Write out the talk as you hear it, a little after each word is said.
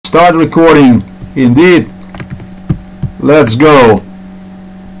Start recording. Indeed. Let's go.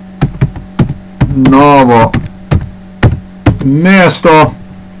 Novo mesto.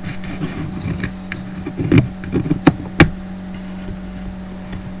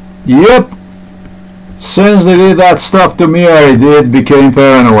 Yep. Since they did that stuff to me, I became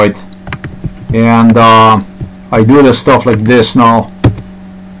paranoid. And I do the stuff like this now.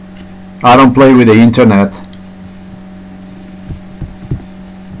 I don't play with the internet.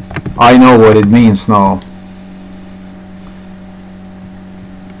 I know what it means now.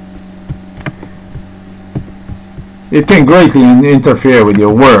 It can greatly interfere with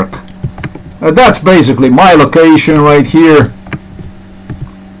your work. That's basically my location right here.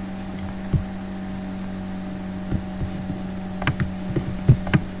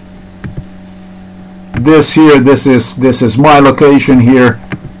 This is my location here,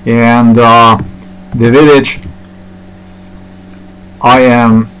 and the village I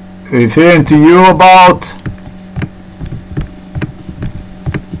am referring to you about,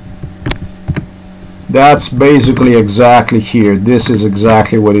 that's basically exactly here. This is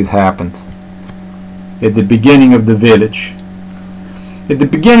exactly what it happened at the beginning of the village. At the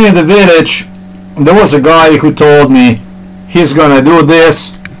beginning of the village, there was a guy who told me he's gonna do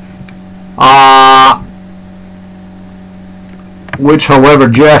this, which however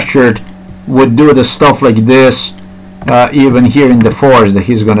gestured would do the stuff like this, even here in the forest, that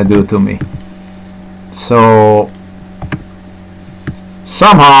he's gonna do to me. So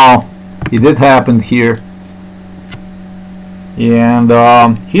somehow it did happen here,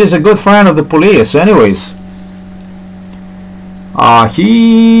 and he is a good friend of the police anyways.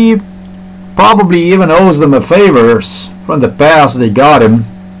 He probably even owes them a favors from the past. They got him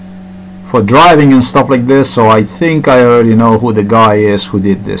for driving and stuff like this, so I think I already know who the guy is who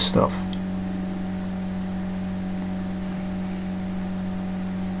did this stuff.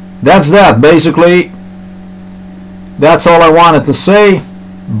 That's that, basically. That's all I wanted to say.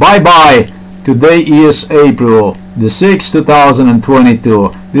 Bye bye. Today is April the 6th,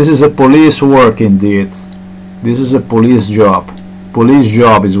 2022. This is a police work indeed. This is a police job. Police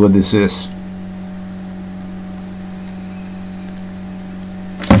job is what this is.